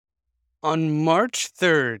On March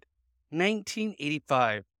 3rd,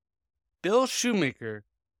 1985, Bill Shoemaker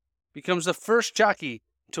becomes the first jockey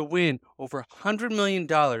to win over $100 million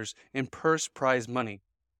in purse prize money,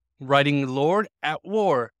 riding Lord at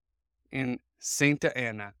War in Santa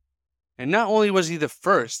Ana. And not only was he the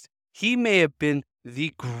first, he may have been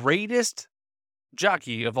the greatest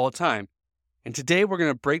jockey of all time. And today we're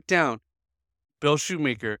going to break down Bill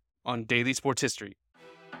Shoemaker on Daily Sports History.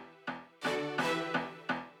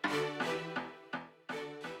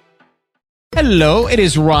 Hello, it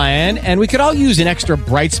is Ryan, and we could all use an extra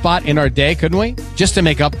bright spot in our day, couldn't we? Just to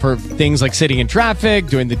make up for things like sitting in traffic,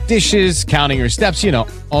 doing the dishes, counting your steps,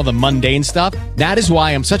 all the mundane stuff. That is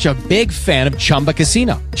why I'm such a big fan of Chumba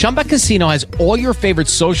Casino. Chumba Casino has all your favorite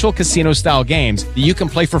social casino-style games that you can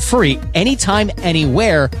play for free anytime,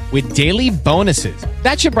 anywhere with daily bonuses.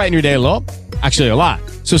 That should brighten your day a little. Actually, a lot.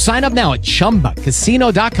 So sign up now at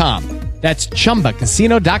ChumbaCasino.com. That's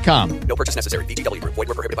ChumbaCasino.com. No purchase necessary. VGW Group. Void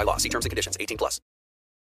where prohibited by law. See terms and conditions. 18+.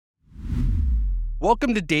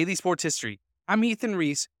 Welcome to Daily Sports History. I'm Ethan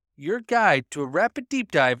Reese, your guide to a rapid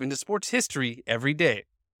deep dive into sports history every day.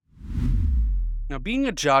 Now, being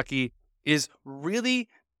a jockey is really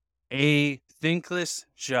a thankless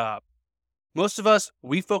job. Most of us,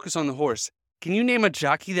 we focus on the horse. Can you name a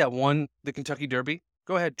jockey that won the Kentucky Derby?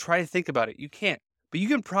 Go ahead, try to think about it. You can't. But you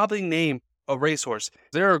can probably name a racehorse.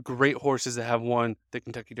 There are great horses that have won the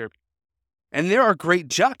Kentucky Derby. And there are great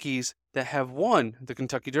jockeys that have won the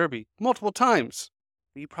Kentucky Derby multiple times.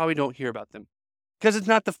 You probably don't hear about them because it's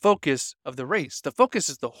not the focus of the race. The focus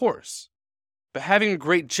is the horse. But having a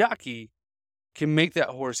great jockey can make that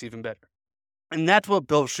horse even better. And that's what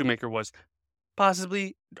Bill Shoemaker was.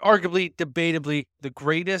 Possibly, arguably, debatably, the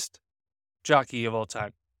greatest jockey of all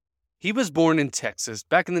time. He was born in Texas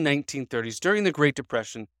back in the 1930s during the Great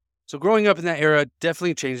Depression. So growing up in that era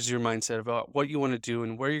definitely changes your mindset about what you want to do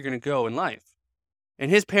and where you're going to go in life. And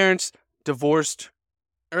his parents divorced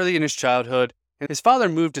early in his childhood, and his father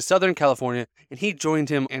moved to Southern California, and he joined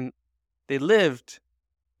him, and they lived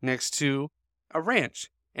next to a ranch.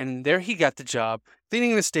 And there he got the job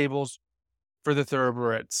cleaning the stables for the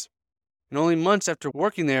thoroughbreds. And only months after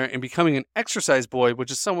working there and becoming an exercise boy, which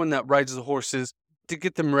is someone that rides the horses to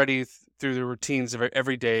get them ready through the routines of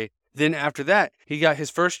every day, then after that, he got his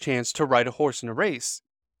first chance to ride a horse in a race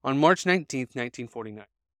on March 19th, 1949.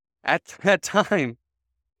 At that time,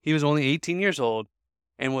 he was only 18 years old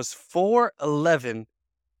and was 4'11",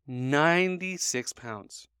 96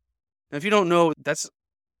 pounds. Now, if you don't know, that's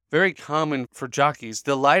very common for jockeys.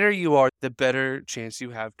 The lighter you are, the better chance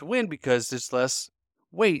you have to win because there's less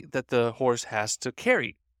weight that the horse has to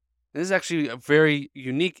carry. This is actually very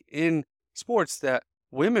unique in sports that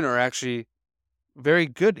women are actually very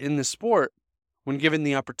good in the sport when given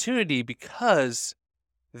the opportunity because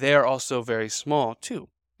they are also very small too.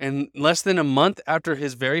 And less than a month after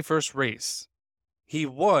his very first race, he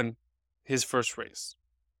won his first race,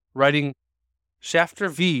 riding Shafter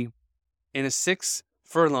V in a 6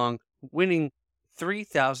 furlong, winning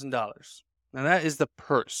 $3,000. Now that is the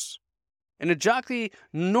purse. And a jockey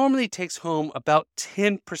normally takes home about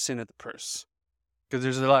 10% of the purse.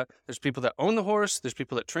 Because there's people that own the horse, there's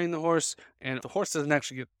people that train the horse, and the horse doesn't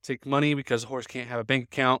actually take money because the horse can't have a bank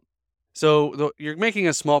account. So you're making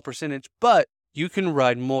a small percentage, but you can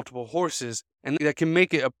ride multiple horses, and that can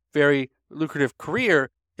make it a very lucrative career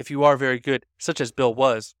if you are very good, such as Bill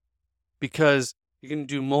was, because you can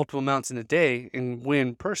do multiple mounts in a day and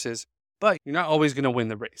win purses, but you're not always going to win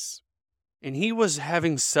the race. And he was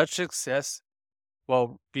having such success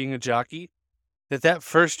while being a jockey that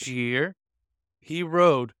first year, he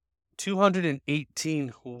rode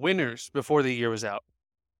 218 winners before the year was out.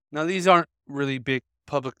 Now, these aren't really big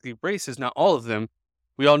publicly races, not all of them.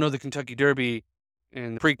 We all know the Kentucky Derby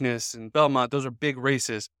and Preakness and Belmont. Those are big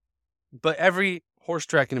races. But every horse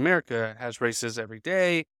track in America has races every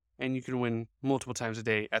day, and you can win multiple times a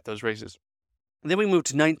day at those races. And then we moved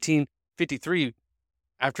to 1953.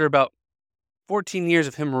 After about 14 years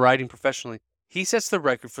of him riding professionally, he sets the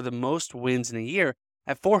record for the most wins in a year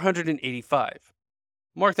at 485.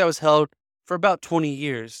 Mark that was held for about 20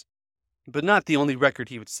 years, but not the only record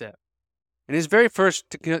he would set. And his very first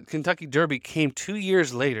Kentucky Derby came 2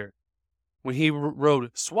 years later when he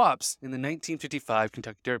rode Swaps in the 1955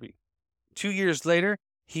 Kentucky Derby. 2 years later,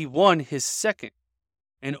 he won his second.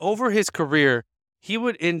 And over his career, he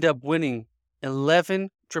would end up winning 11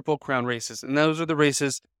 Triple Crown races. And those are the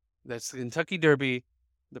races, that's the Kentucky Derby,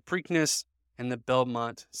 the Preakness, and the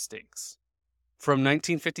Belmont Stakes. From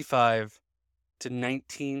 1955 to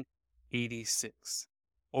 1986.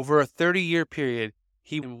 Over a 30-year period,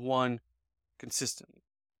 he won consistently.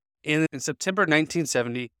 In September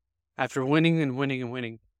 1970, after winning and winning and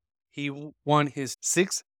winning, he won his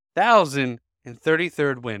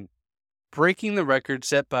 6,033rd win, breaking the record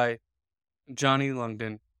set by Johnny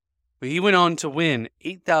Longden. But he went on to win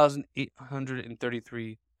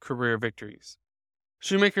 8,833 career victories.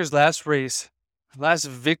 Shoemaker's last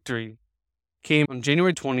victory, came on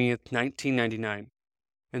January 20th, 1999.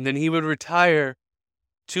 And then he would retire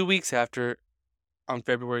 2 weeks after, on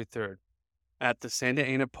February 3rd, at the Santa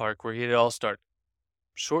Ana Park where he had all started.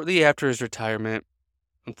 Shortly after his retirement,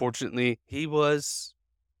 unfortunately, he was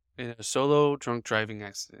in a solo drunk driving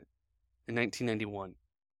accident in 1991,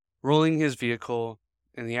 rolling his vehicle,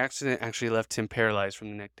 and the accident actually left him paralyzed from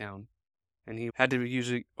the neck down, and he had to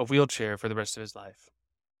use a wheelchair for the rest of his life.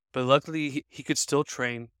 But luckily, he could still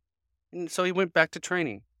train, and so he went back to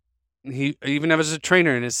training. And he, even as a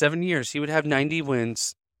trainer in his 7 years, he would have 90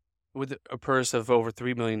 wins with a purse of over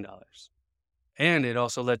 $3 million. And it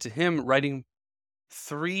also led to him writing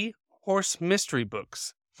 3 horse mystery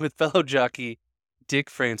books with fellow jockey Dick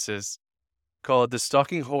Francis called The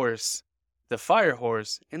Stalking Horse, The Fire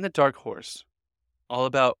Horse, and The Dark Horse, all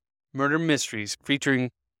about murder mysteries featuring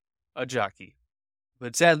a jockey.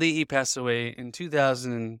 But sadly, he passed away in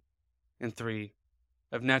 2003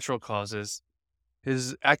 of natural causes.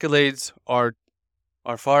 His accolades are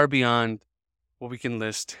far beyond what we can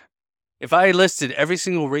list. If I listed every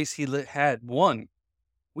single race he had won,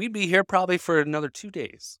 we'd be here probably for another 2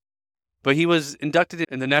 days. But he was inducted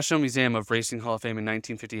in the National Museum of Racing Hall of Fame in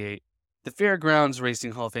 1958, the Fairgrounds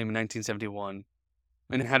Racing Hall of Fame in 1971,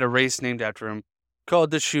 and had a race named after him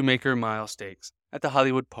called the Shoemaker Mile Stakes at the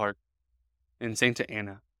Hollywood Park in Santa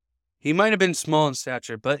Ana. He might have been small in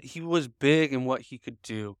stature, but he was big in what he could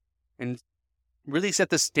do and really set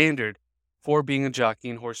the standard for being a jockey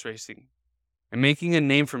in horse racing and making a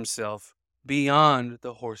name for himself beyond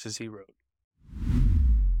the horses he rode.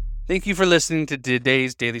 Thank you for listening to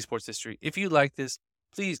today's Daily Sports History. If you like this,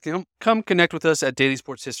 please come connect with us at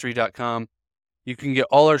dailysportshistory.com. You can get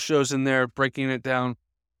all our shows in there, breaking it down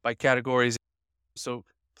by categories. So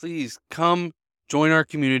please come join our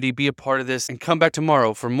community, be a part of this, and come back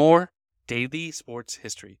tomorrow for more Daily Sports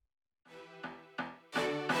History.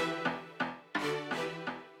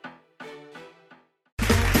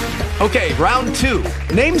 Okay, round 2.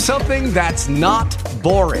 Name something that's not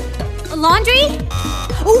boring. A laundry?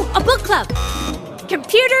 Ooh, a book club.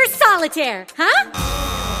 Computer solitaire, huh?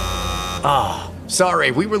 Ah,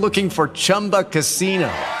 sorry, we were looking for Chumba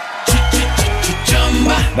Casino.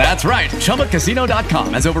 That's right,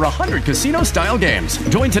 ChumbaCasino.com has over 100 casino-style games.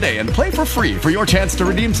 Join today and play for free for your chance to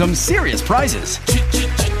redeem some serious prizes.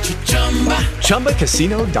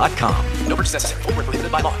 ChumbaCasino.com. No purchase necessary. Void where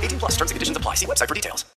prohibited by law. 18 plus terms and conditions apply. See website for details.